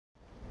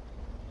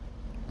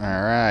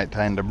Alright,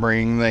 time to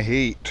bring the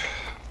heat.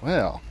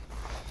 Well,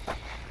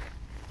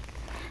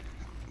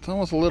 it's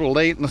almost a little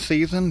late in the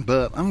season,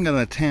 but I'm going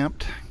to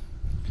attempt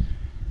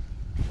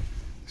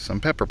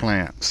some pepper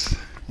plants.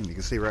 And you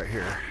can see right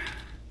here,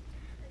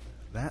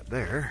 that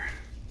there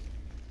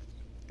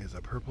is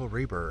a purple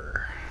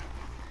reaper.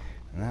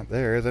 And that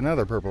there is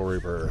another purple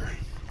reaper.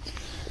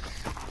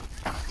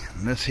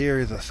 And this here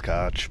is a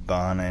Scotch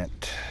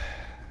bonnet.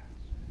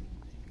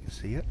 You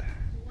see it?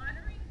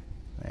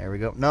 There we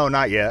go. No,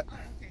 not yet.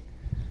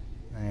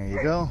 There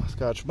you go,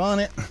 Scotch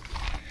bonnet.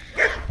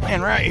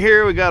 And right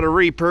here we got a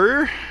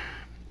reaper.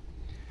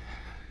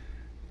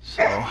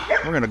 So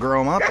we're gonna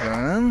grow them up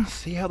and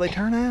see how they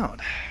turn out.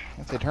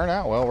 If they turn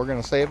out well, we're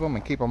gonna save them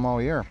and keep them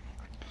all year.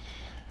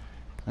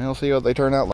 And we'll see what they turn out like.